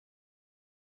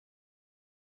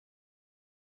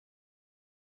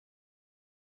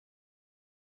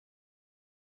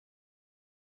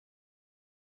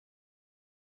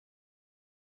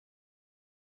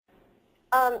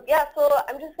Yeah, so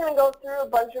I'm just going to go through a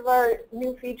bunch of our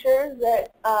new features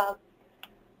that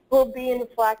will be in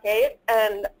FLAC 8,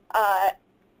 and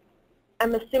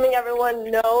I'm assuming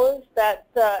everyone knows that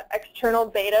the external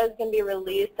beta is going to be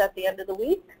released at the end of the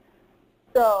week.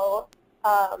 So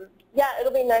yeah,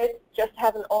 it'll be nice just to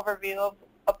have an overview of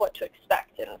what to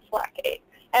expect in FLAC 8.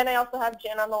 And I also have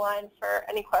Jen on the line for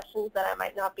any questions that I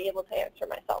might not be able to answer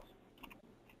myself.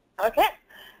 Okay.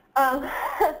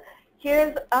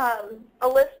 Here's a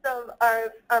list of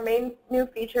our main new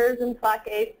features in FLAC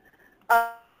 8.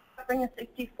 Offering a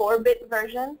 64-bit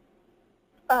version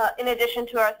in addition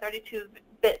to our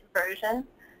 32-bit version.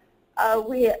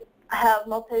 We have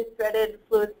multi-threaded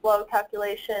fluid flow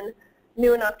calculation,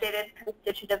 new and updated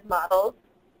constitutive models.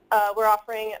 We're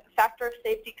offering factor of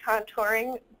safety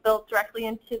contouring built directly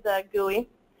into the GUI.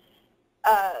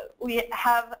 We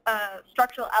have a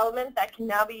structural element that can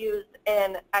now be used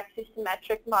in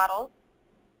axisymmetric models.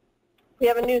 We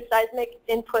have a new seismic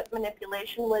input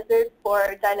manipulation wizard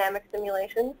for dynamic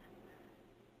simulations.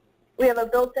 We have a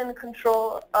built-in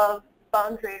control of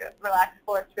boundary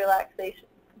force relaxation.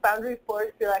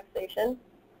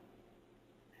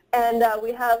 And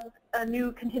we have a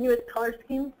new continuous color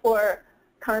scheme for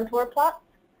contour plots.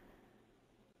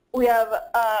 We have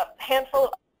a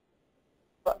handful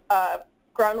of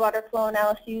groundwater flow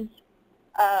analyses,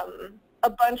 a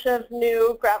bunch of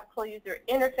new graphical user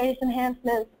interface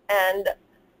enhancements, and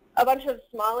a bunch of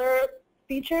smaller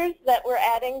features that we're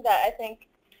adding that I think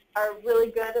are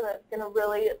really good and that's going to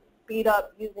really speed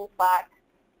up using FLAC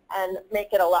and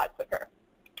make it a lot quicker.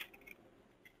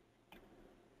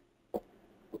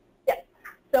 Yeah.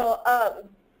 So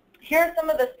here are some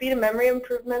of the speed and memory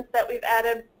improvements that we've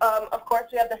added. Of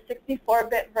course, we have the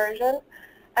 64-bit version,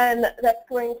 and that's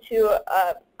going to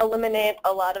eliminate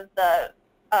a lot of the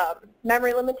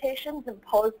memory limitations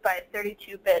imposed by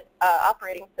 32-bit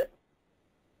operating systems.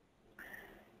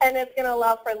 And it's going to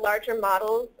allow for larger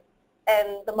models,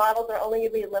 and the models are only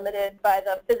going to be limited by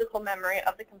the physical memory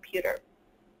of the computer.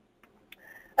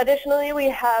 Additionally, we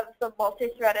have some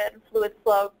multi-threaded fluid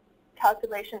flow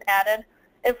calculation added.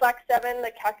 In FLAC 7,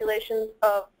 the calculations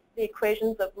of the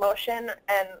equations of motion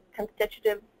and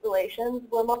constitutive relations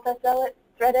were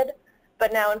multi-threaded,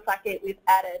 but now in FLAC 8 we've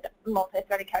added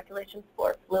multi-threaded calculations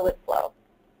for fluid flow.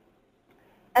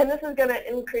 And this is going to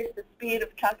increase the speed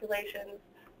of calculations,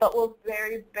 but will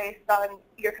vary based on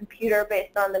your computer,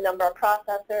 based on the number of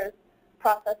processors,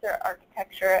 processor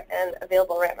architecture, and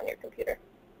available RAM on your computer.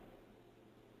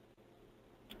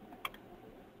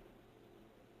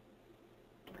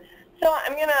 So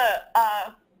I'm going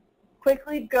to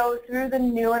quickly go through the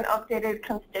new and updated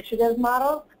constitutive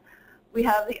models. We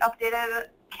have the updated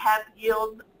cap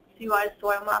yield CY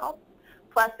soil model,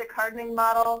 plastic hardening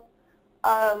model,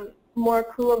 more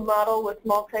Coulomb model with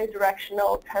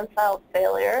multi-directional tensile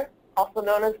failure, also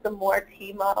known as the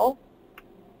Moore-T model,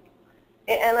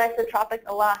 an anisotropic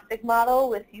elastic model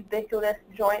with ubiquitous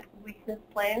joint weakness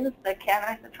planes, the CAN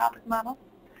isotropic model,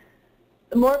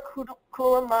 the Moore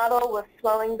Coulomb model with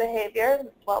swelling behavior,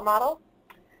 the swell model,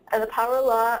 and the power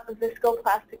law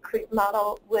viscoplastic creep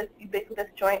model with ubiquitous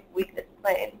joint weakness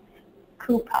planes,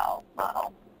 KUPOW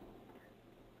model.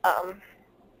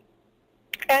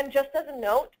 And just as a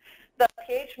note, the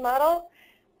pH model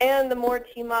and the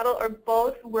Moore-T model are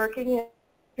both working in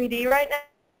 3D right now.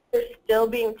 They're still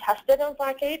being tested in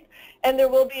FLAC 8, and there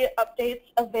will be updates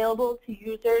available to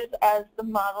users as the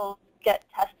models get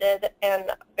tested and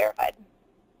verified.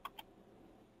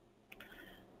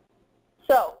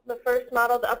 So the first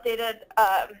model, the updated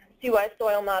CY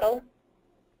soil model.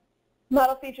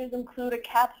 Model features include a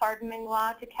cap hardening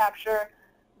law to capture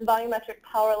the volumetric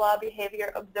power law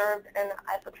behavior observed in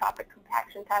isotropic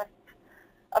compaction tests,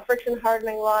 a friction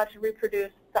hardening law to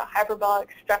reproduce the hyperbolic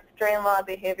stress strain law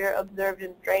behavior observed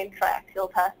in drain triaxial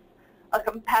tests, a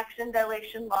compaction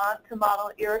dilation law to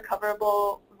model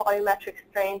irrecoverable volumetric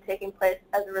strain taking place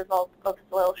as a result of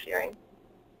soil shearing.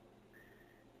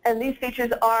 And these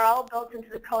features are all built into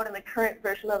the code in the current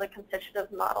version of the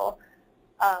constitutive model.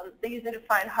 The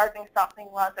user-defined hardening softening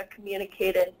laws are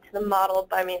communicated to the model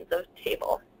by means of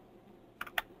table.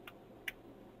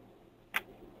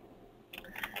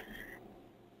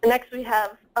 Next we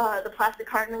have the plastic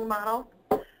hardening model.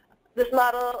 This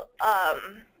model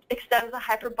extends a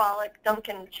hyperbolic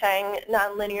Duncan-Chang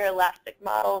nonlinear elastic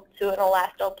model to an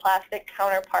elastoplastic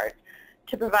counterpart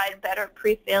to provide better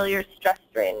pre-failure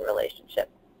stress-strain relationship.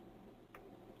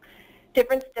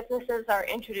 Different stiffnesses are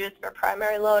introduced for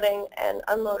primary loading and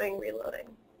unloading reloading.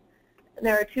 And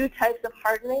there are two types of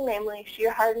hardening, namely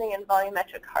shear hardening and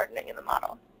volumetric hardening in the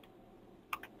model.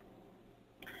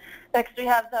 Next we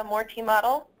have the Moore-T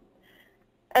model.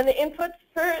 And the inputs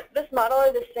for this model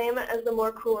are the same as the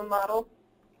Moore Coulomb model.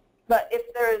 But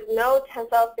if there is no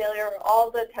tensile failure or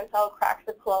all the tensile cracks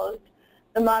are closed,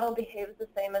 the model behaves the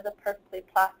same as a perfectly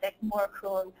plastic Moore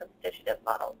Coulomb constitutive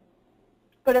model.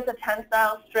 But if the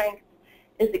tensile strength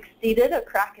is exceeded, a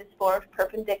crack is formed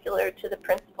perpendicular to the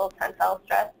principal tensile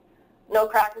stress. No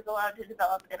crack is allowed to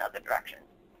develop in other directions.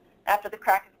 After the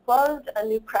crack is closed, a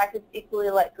new crack is equally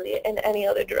likely in any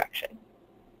other direction.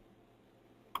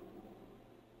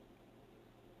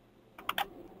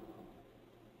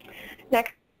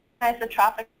 Next,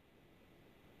 isotropic.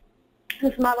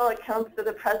 This model accounts for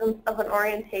the presence of an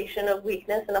orientation of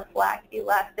weakness in a FLAC,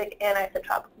 elastic, and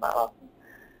isotropic model.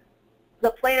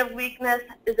 The plane of weakness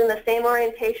is in the same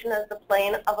orientation as the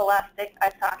plane of elastic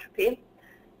isotropy.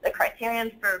 The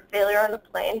criterion for failure on the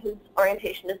plane, whose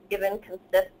orientation is given,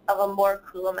 consists of a Moore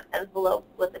Coulomb envelope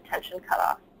with a tension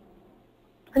cutoff.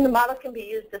 And the model can be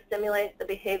used to simulate the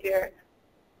behavior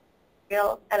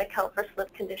and account for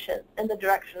slip conditions in the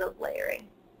direction of layering.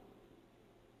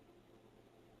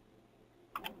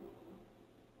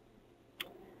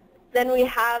 Then we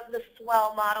have the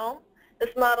swell model. This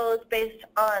model is based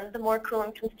on the Moore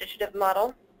Coulomb constitutive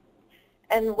model.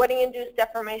 And wetting-induced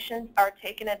deformations are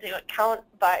taken into account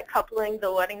by coupling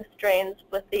the wetting strains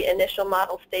with the initial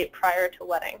model state prior to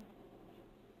wetting.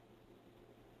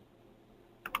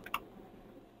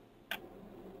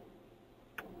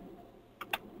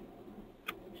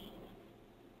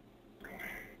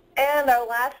 And our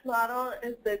last model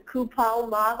is the Kupal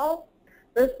model.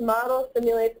 This model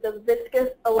simulates the viscous,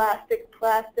 elastic,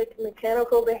 plastic,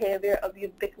 mechanical behavior of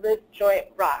ubiquitous joint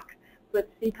rock with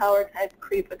C-power type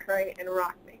creep occurring in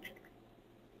rock matrix.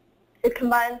 It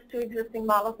combines two existing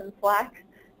models in FLAC,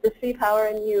 the C-power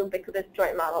and ubiquitous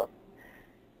joint models.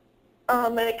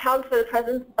 It accounts for the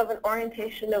presence of an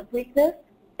orientation of weakness,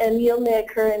 and yield may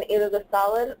occur in either the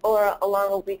solid or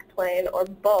along a weak plane, or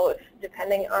both,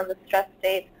 depending on the stress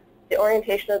state, the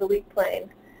orientation of the weak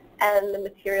plane, and the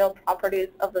material properties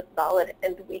of the solid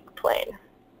and weak plane.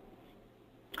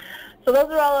 So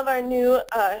those are all of our new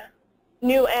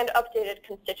and updated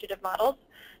constitutive models.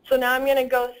 So now I'm going to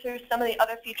go through some of the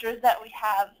other features that we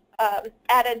have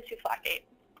added to FLAC 8.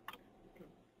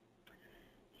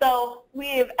 So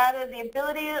we've added the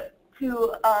ability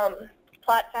to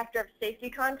plot factor of safety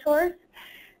contours,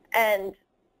 and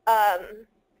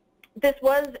this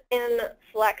was in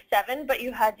FLAC 7, but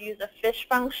you had to use a fish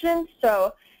function.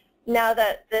 So now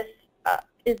that this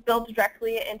is built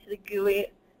directly into the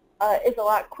GUI, it's a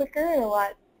lot quicker and a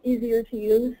lot easier to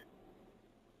use.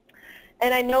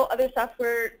 And I know other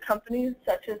software companies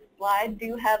such as Slide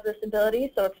do have this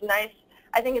ability, so it's nice.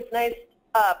 I think it's nice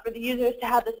for the users to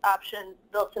have this option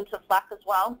built into FLAC as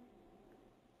well.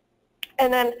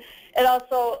 And then it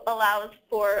also allows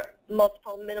for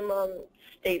multiple minimum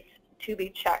states to be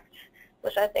checked,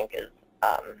 which I think is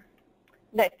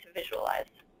nice to visualize.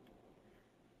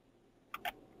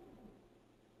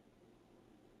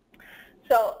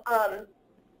 So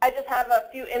I just have a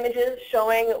few images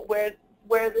showing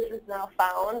where this is now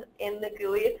found in the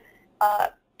GUI.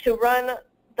 To run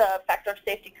the factor of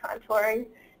safety contouring,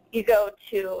 you go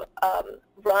to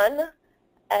Run,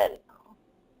 and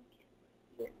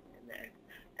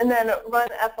then Run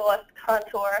FOS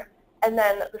Contour, and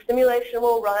then the simulation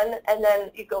will run, and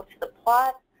then you go to the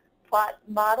Plot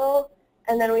Model,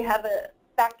 and then we have a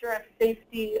factor of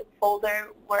safety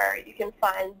folder where you can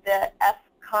find the F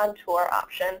contour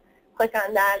option. Click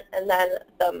on that, and then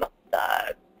the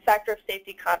factor of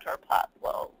safety contour plot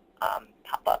will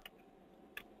pop up.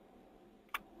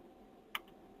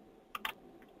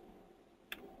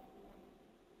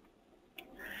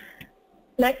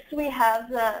 Next, we have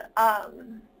the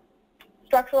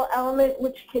structural element,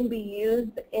 which can be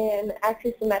used in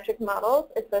axisymmetric models.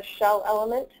 It's a shell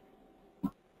element.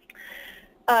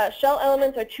 Shell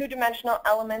elements are two-dimensional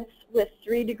elements with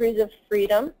 3 degrees of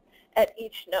freedom at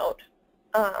each node.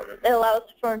 It allows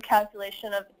for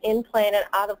calculation of in-plane and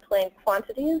out-of-plane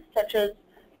quantities, such as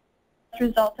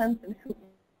resultants and hoop.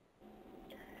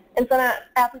 And some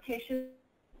applications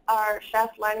are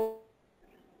shaft lining,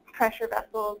 pressure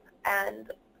vessels, and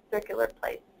circular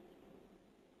plates.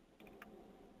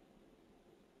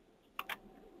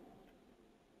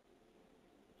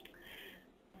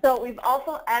 So we've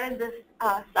also added this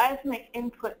seismic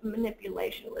input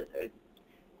manipulation wizard,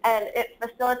 and it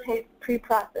facilitates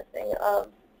pre-processing of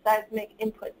seismic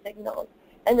input signals,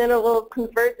 and then it will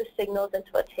convert the signals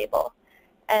into a table.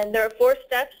 And there are 4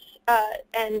 steps,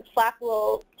 and FLAC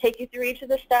will take you through each of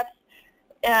the steps,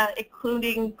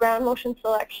 including ground motion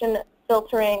selection,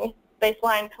 filtering,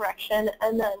 baseline correction,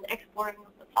 and then exporting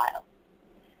of the file.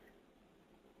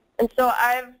 And so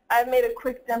I've made a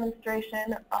quick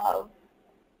demonstration of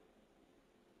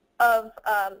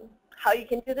how you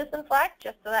can do this in FLAC,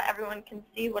 just so that everyone can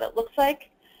see what it looks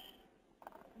like.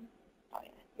 Oh yeah,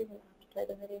 you're going to have to play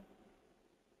the video.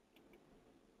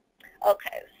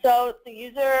 Okay, so the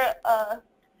user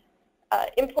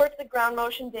imports the ground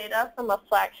motion data from a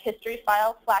FLAC history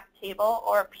file, FLAC table,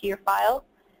 or a peer file,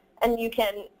 and you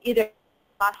can either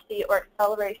velocity or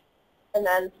acceleration and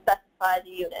then specify the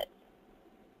units.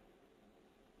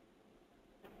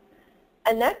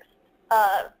 And next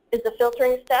is the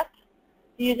filtering step.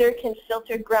 The user can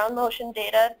filter ground motion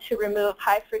data to remove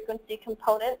high-frequency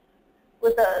components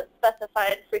with a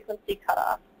specified frequency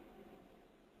cutoff.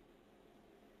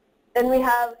 Then we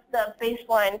have the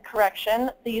baseline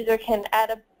correction. The user can add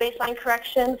a baseline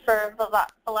correction for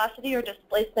velocity or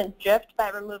displacement drift by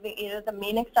removing either the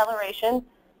mean acceleration,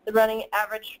 the running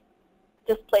average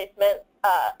displacement,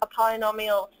 a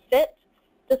polynomial fit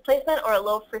displacement, or a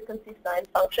low-frequency sine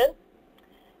function.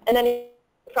 And then you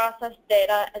process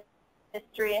data as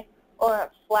history or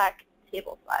a FLAC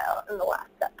table file in the last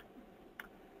step.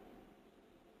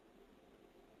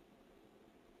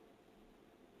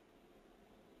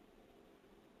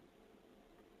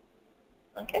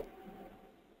 Okay.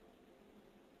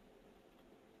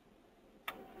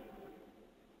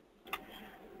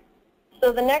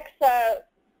 So the next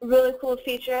really cool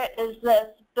feature is this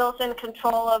built-in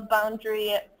control of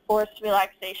boundary force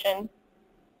relaxation.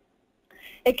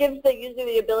 It gives the user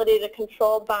the ability to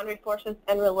control boundary forces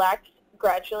and relax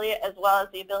gradually, as well as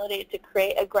the ability to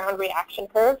create a ground reaction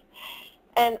curve.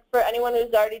 And for anyone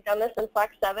who's already done this in FLAC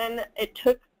 7, it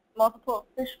took multiple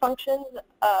fish functions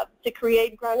to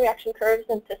create ground reaction curves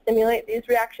and to simulate these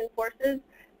reaction forces.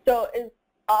 So it's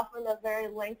often a very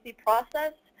lengthy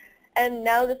process. And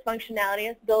now this functionality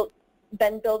has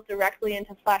been built directly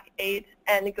into FLAC 8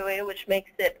 and GUI, which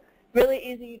makes it really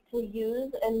easy to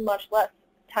use and much less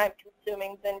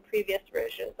time-consuming than previous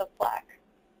versions of FLAC.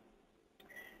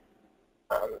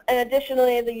 And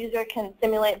additionally, the user can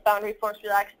simulate boundary force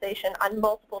relaxation on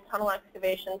multiple tunnel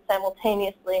excavations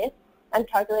simultaneously and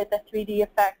calculate the 3D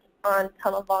effect on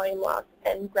tunnel volume loss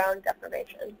and ground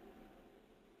deformation.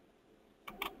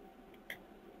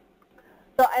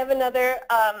 So I have another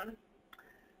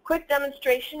quick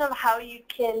demonstration of how you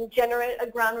can generate a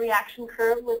ground reaction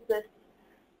curve with this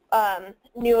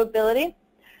new ability.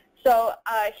 So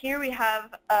here we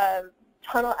have a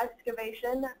tunnel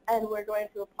excavation, and we're going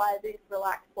to apply these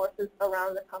relaxed forces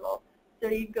around the tunnel. So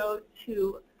you go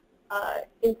to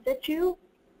in situ,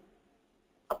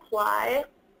 apply,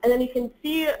 and then you can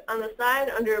see on the side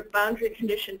under boundary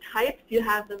condition type, you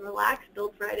have the relax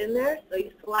built right in there. So you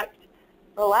select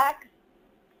relax,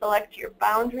 select your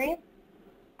boundary,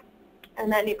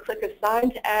 and then you click assign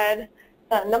to add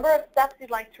the number of steps you'd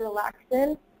like to relax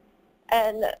in.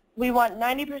 And we want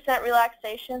 90%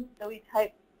 relaxation, so we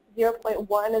type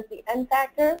 0.1 as the N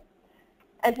factor.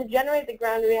 And to generate the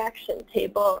ground reaction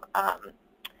table,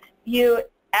 you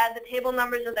add the table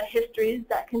numbers of the histories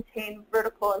that contain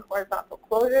vertical and horizontal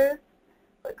closures.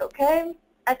 Click OK,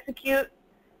 execute,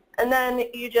 and then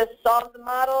you just solve the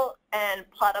model and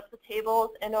plot up the tables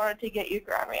in order to get your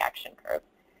ground reaction curve.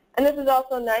 And this is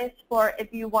also nice for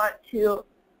if you want to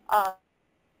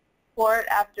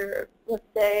after, let's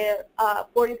say,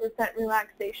 40%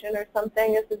 relaxation or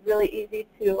something. This is really easy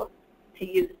to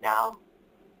use now.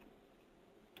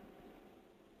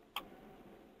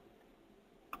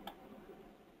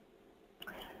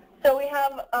 So we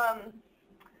have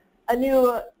a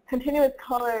new continuous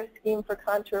color scheme for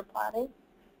contour plotting,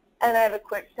 and I have a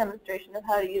quick demonstration of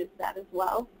how to use that as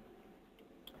well.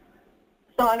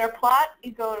 So under plot,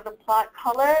 you go to the plot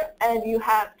color, and you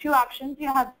have two options.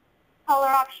 You have color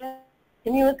option,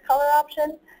 continuous color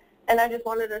option, and I just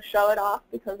wanted to show it off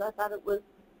because I thought it was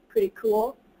pretty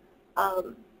cool,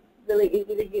 really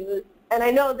easy to use. And I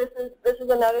know this is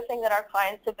another thing that our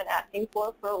clients have been asking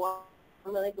for a while.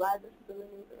 I'm really glad this is in the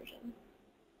new version.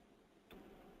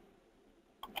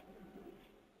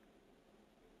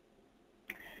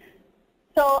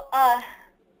 So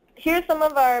here's some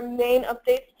of our main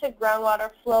updates to groundwater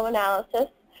flow analysis.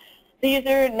 The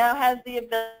user now has the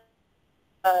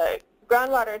ability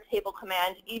groundwater table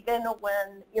command even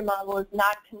when your model is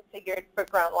not configured for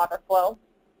groundwater flow.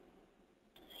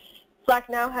 FLAC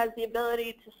now has the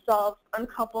ability to solve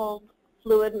uncoupled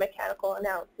fluid mechanical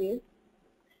analyses.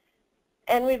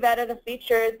 And we've added a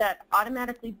feature that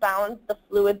automatically bounds the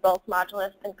fluid bulk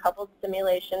modulus and coupled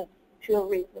simulations to a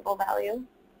reasonable value.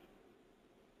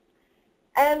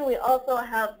 And we also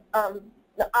have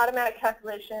the automatic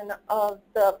calculation of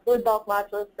the fluid bulk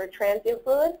modulus for transient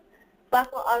fluid.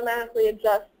 FLAC will automatically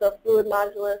adjust the fluid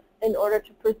modulus in order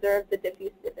to preserve the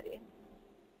diffusivity.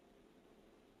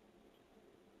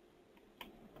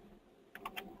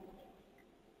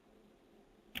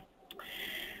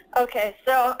 Okay,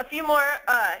 so a few more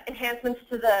enhancements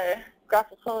to the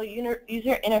graphical user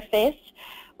interface.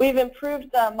 We've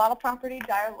improved the model property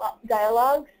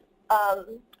dialogues,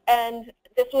 and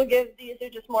this will give the user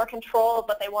just more control of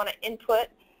what they want to input,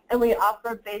 and we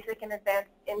offer basic and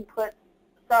advanced inputs.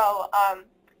 So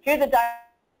here's the dialog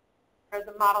for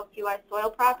the model QI soil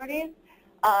properties.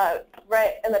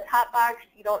 Right in the top box,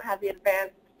 you don't have the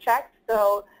advanced checked,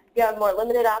 so you have more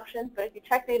limited options, but if you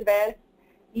check the advanced,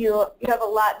 you have a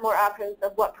lot more options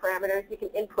of what parameters you can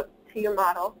input to your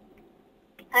model.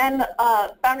 And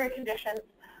boundary conditions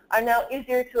are now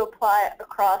easier to apply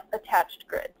across attached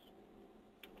grids.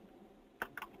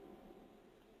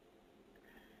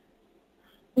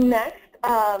 Next,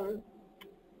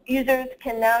 users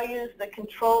can now use the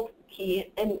control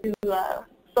key to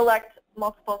select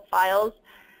multiple files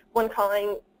when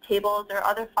calling tables or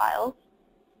other files.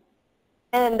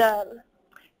 And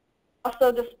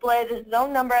also display the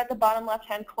zone number at the bottom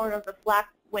left-hand corner of the FLAC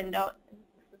window.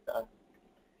 This is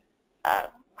a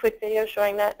quick video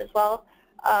showing that as well.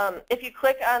 If you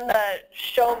click on the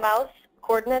show mouse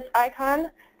coordinates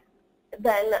icon,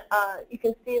 then you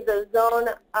can see the zone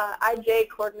IJ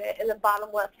coordinate in the bottom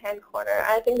left-hand corner.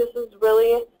 I think this is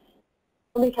really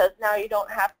because now you don't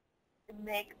have to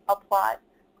make a plot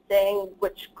saying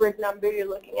which grid number you're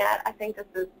looking at. I think this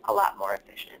is a lot more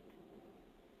efficient.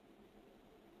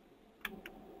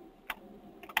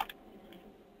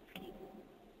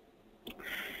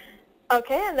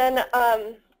 Okay, and then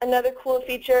another cool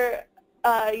feature,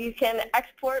 you can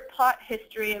export plot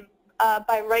history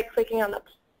by right-clicking on the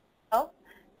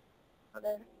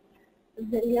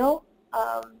video.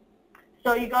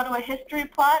 So you go to a history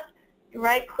plot, you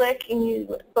right-click, and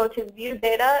you go to View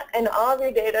Data, and all of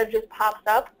your data just pops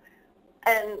up.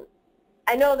 And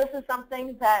I know this is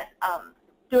something that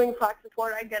doing FLAC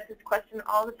support, I get this question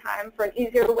all the time for an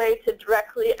easier way to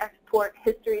directly export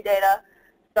history data.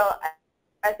 So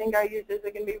I think our users are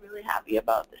going to be really happy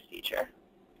about this feature.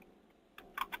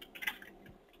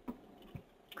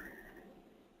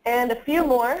 And a few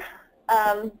more.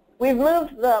 We've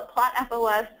moved the Plot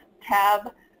FOS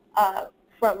tab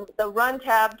from the Run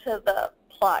tab to the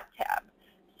Plot tab.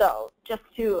 So just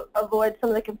to avoid some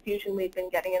of the confusion we've been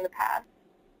getting in the past.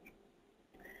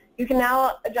 You can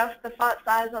now adjust the font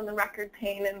size on the record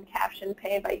pane and caption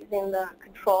pane by using the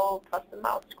Control plus the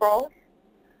mouse scroll.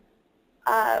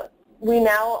 We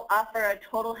now offer a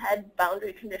total head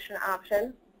boundary condition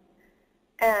option.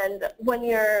 And when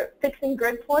you're fixing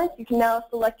grid points, you can now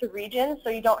select a region,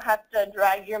 so you don't have to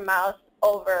drag your mouse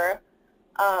over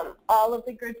all of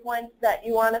the grid points that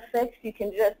you want to fix. You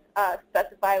can just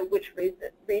specify which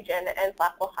region, and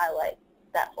FLAC will highlight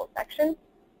that whole section.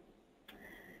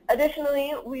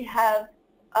 Additionally, we have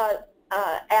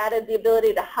added the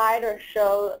ability to hide or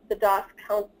show the DOS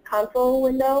console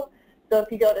window. So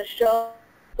if you go to Show,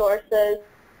 Sources,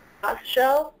 DOS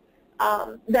Show,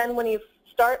 then when you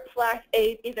start FLAC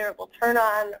 8, either it will turn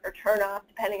on or turn off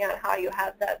depending on how you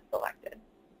have that selected.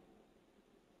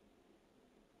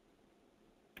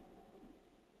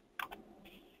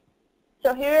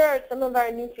 So here are some of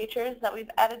our new features that we've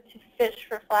added to Fish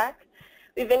for FLAC.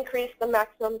 We've increased the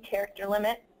maximum character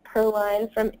limit per line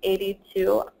from 80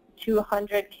 to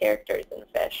 200 characters in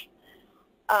Fish.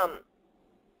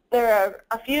 There are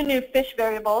a few new Fish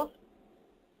variables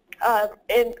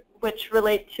which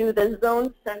relate to the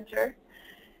zone center,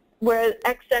 where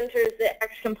X center is the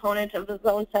X component of the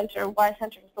zone center, Y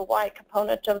center is the Y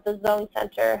component of the zone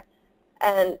center,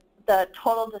 and the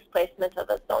total displacement of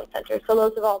the zone center. So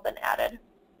those have all been added.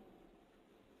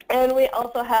 And we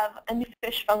also have a new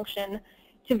Fish function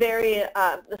to vary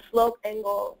the slope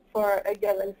angle for a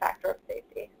given factor of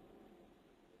safety.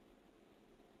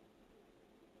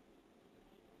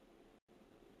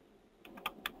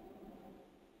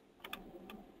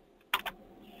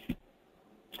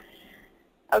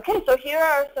 Okay, so here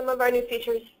are some of our new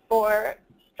features for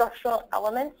structural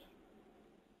elements.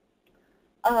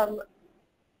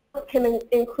 Can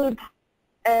include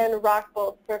and rock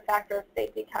bolts for factor of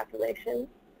safety calculations.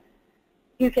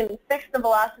 You can fix the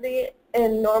velocity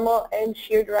in normal and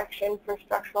shear direction for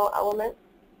structural elements.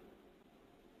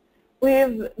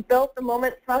 We've built the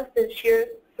moment thrust and shear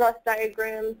thrust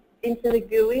diagrams into the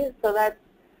GUI, so that's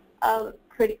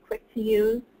pretty quick to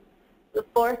use. The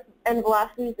force and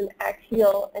velocities in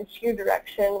axial and shear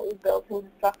direction we built into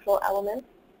structural elements.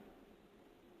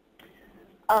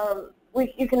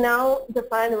 You can now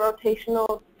define the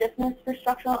rotational stiffness for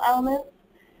structural elements,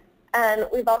 And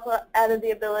we've also added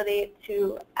the ability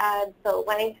to add the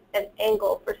length and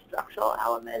angle for structural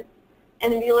elements.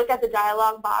 And if you look at the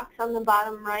dialog box on the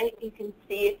bottom right, you can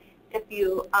see if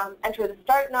you enter the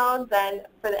start node, then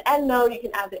for the end node, you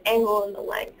can add the angle and the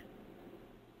length.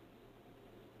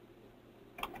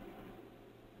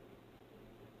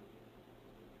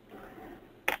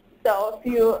 So a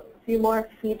few more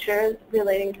features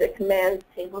relating to commands,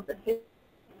 tables, and history.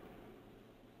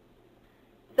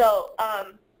 So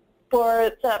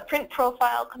for the print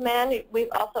profile command, we've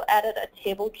also added a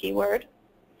table keyword.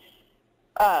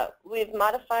 We've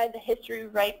modified the history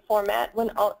write format when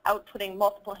outputting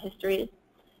multiple histories.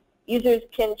 Users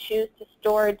can choose to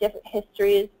store different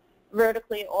histories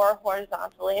vertically or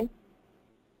horizontally.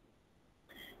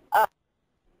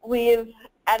 We've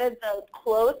added the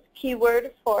close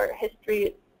keyword for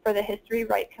the history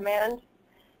write command.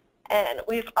 And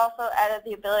we've also added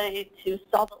the ability to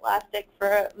solve elastic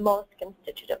for most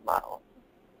constitutive models.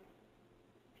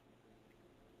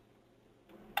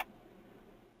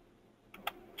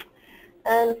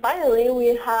 And finally,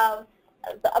 we have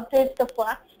the updates to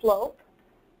FLAC slope.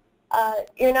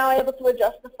 You're now able to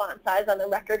adjust the font size on the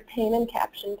record pane and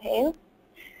caption pane.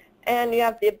 And you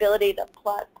have the ability to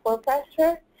plot core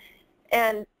pressure.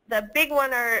 And the big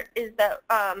one is that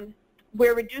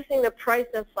we're reducing the price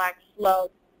of FLAC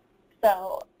slope.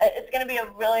 So it's going to be a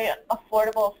really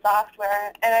affordable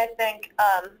software, and I think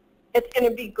it's going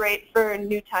to be great for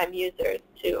new-time users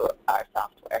to our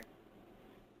software.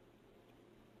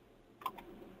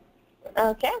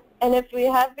 Okay, and if we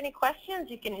have any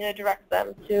questions, you can either direct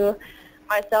them to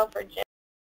myself or Jim.